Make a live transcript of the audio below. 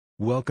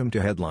Welcome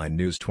to Headline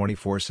News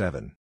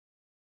 24/7.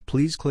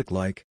 Please click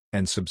like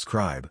and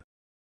subscribe.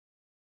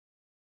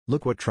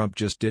 Look what Trump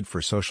just did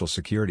for Social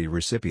Security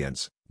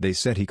recipients. They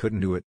said he couldn't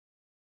do it.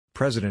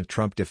 President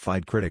Trump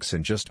defied critics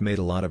and just made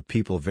a lot of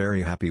people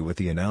very happy with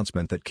the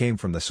announcement that came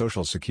from the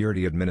Social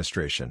Security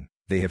Administration.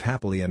 They have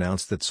happily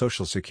announced that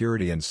Social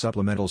Security and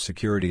Supplemental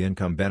Security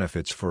income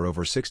benefits for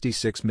over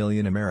 66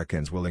 million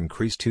Americans will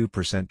increase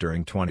 2%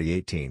 during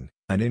 2018,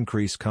 an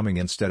increase coming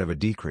instead of a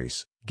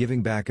decrease,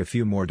 giving back a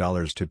few more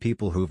dollars to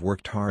people who've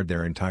worked hard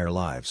their entire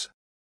lives.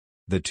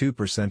 The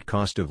 2%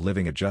 cost of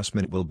living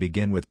adjustment will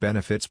begin with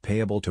benefits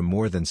payable to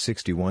more than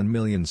 61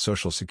 million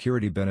Social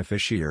Security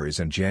beneficiaries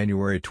in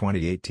January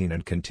 2018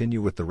 and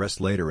continue with the rest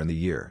later in the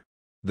year.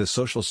 The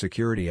Social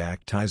Security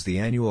Act ties the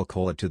annual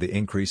COLA to the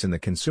increase in the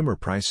Consumer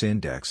Price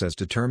Index as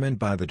determined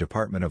by the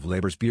Department of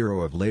Labor's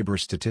Bureau of Labor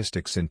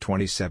Statistics in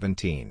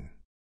 2017.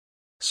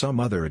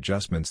 Some other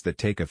adjustments that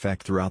take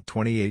effect throughout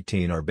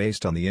 2018 are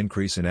based on the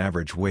increase in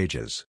average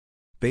wages.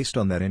 Based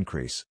on that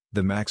increase,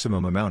 the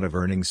maximum amount of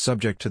earnings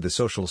subject to the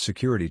Social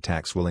Security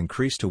tax will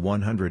increase to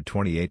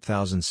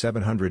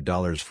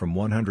 $128,700 from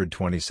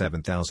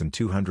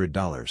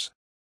 $127,200.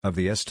 Of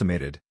the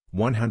estimated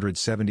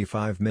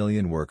 175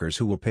 million workers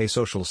who will pay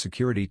Social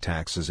Security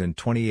taxes in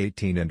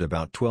 2018 and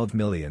about 12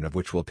 million of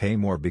which will pay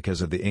more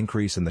because of the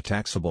increase in the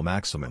taxable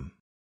maximum.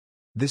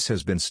 This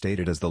has been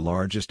stated as the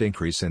largest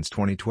increase since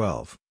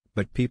 2012,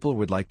 but people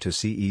would like to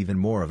see even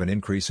more of an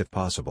increase if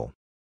possible.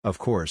 Of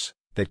course,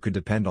 that could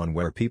depend on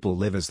where people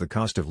live as the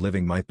cost of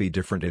living might be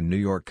different in New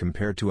York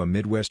compared to a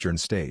Midwestern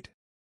state.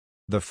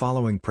 The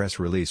following press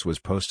release was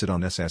posted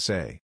on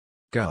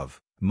SSA.gov.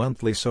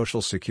 Monthly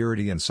Social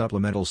Security and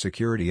Supplemental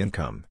Security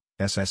Income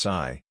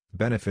 (SSI)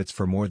 benefits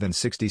for more than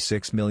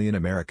 66 million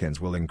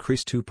Americans will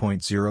increase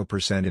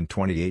 2.0% in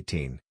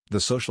 2018, the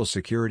Social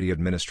Security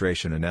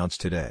Administration announced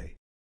today.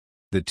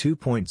 The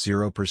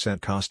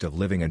 2.0% cost of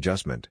living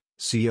adjustment,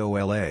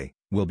 COLA,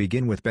 will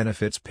begin with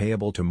benefits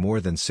payable to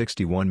more than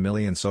 61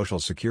 million Social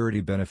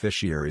Security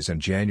beneficiaries in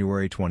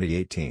January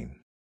 2018.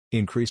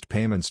 Increased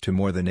payments to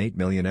more than 8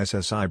 million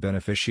SSI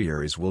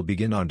beneficiaries will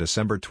begin on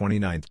December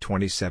 29,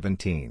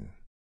 2017.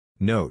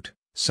 Note: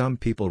 some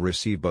people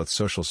receive both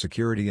Social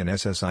Security and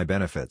SSI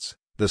benefits.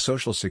 The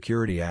Social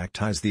Security Act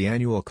ties the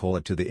annual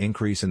COLA to the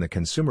increase in the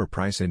Consumer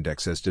Price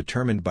Index as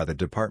determined by the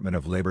Department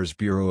of Labor's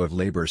Bureau of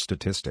Labor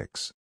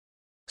Statistics.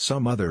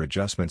 Some other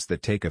adjustments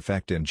that take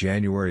effect in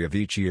January of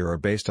each year are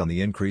based on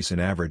the increase in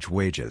average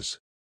wages.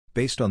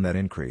 Based on that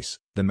increase,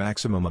 the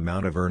maximum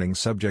amount of earnings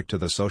subject to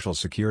the Social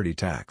Security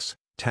tax,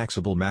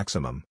 taxable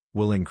maximum,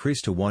 will increase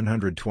to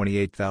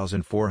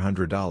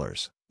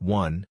 $128,400,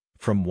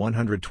 from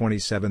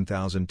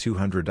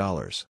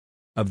 $127,200.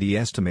 Of the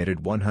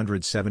estimated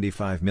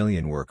 175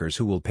 million workers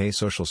who will pay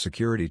Social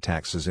Security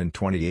taxes in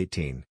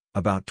 2018,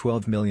 about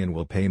 12 million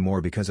will pay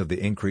more because of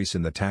the increase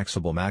in the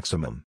taxable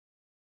maximum.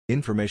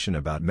 Information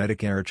about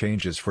Medicare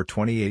changes for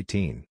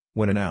 2018,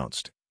 when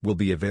announced, will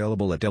be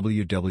available at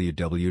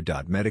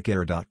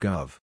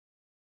www.medicare.gov.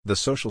 The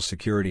Social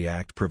Security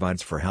Act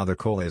provides for how the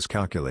COLA is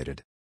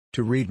calculated.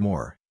 To read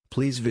more,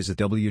 please visit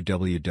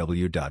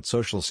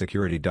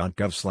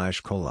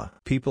www.socialsecurity.gov/COLA.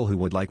 People who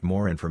would like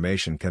more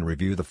information can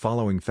review the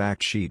following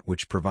fact sheet,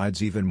 which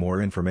provides even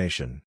more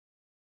information.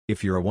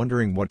 If you're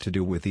wondering what to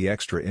do with the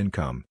extra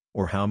income,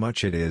 or how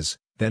much it is,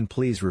 then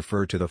please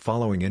refer to the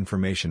following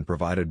information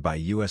provided by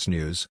U.S.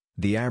 News.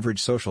 The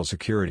average Social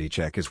Security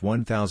check is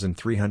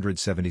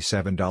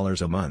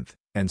 $1,377 a month,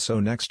 and so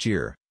next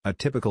year, a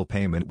typical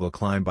payment will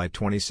climb by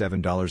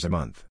 $27 a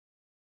month.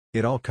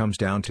 It all comes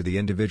down to the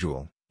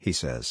individual, he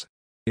says.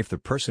 If the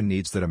person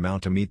needs that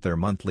amount to meet their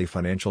monthly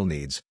financial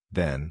needs,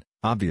 then,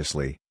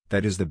 obviously,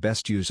 that is the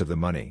best use of the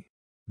money.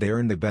 They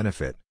earn the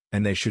benefit,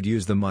 and they should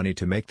use the money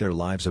to make their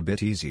lives a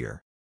bit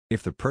easier.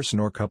 If the person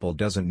or couple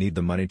doesn't need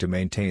the money to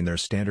maintain their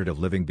standard of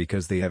living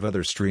because they have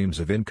other streams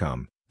of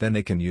income, then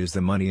they can use the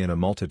money in a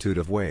multitude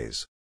of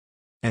ways.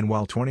 And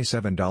while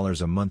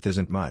 $27 a month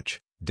isn't much,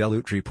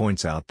 Delutri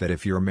points out that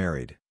if you're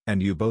married,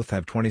 and you both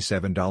have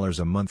 $27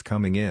 a month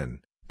coming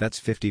in, that's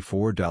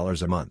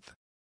 $54 a month.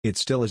 It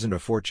still isn't a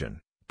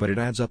fortune, but it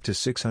adds up to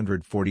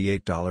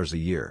 $648 a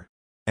year.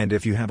 And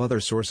if you have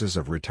other sources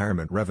of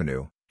retirement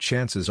revenue,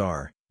 chances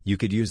are, you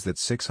could use that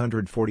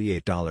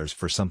 $648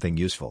 for something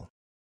useful.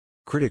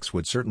 Critics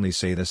would certainly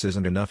say this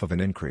isn't enough of an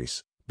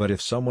increase, but if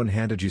someone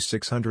handed you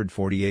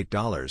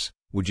 $648,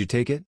 would you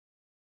take it?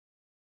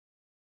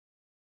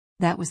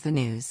 That was the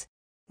news.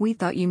 We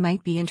thought you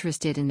might be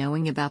interested in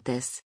knowing about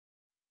this.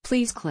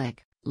 Please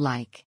click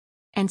like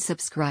and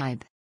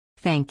subscribe.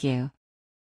 Thank you.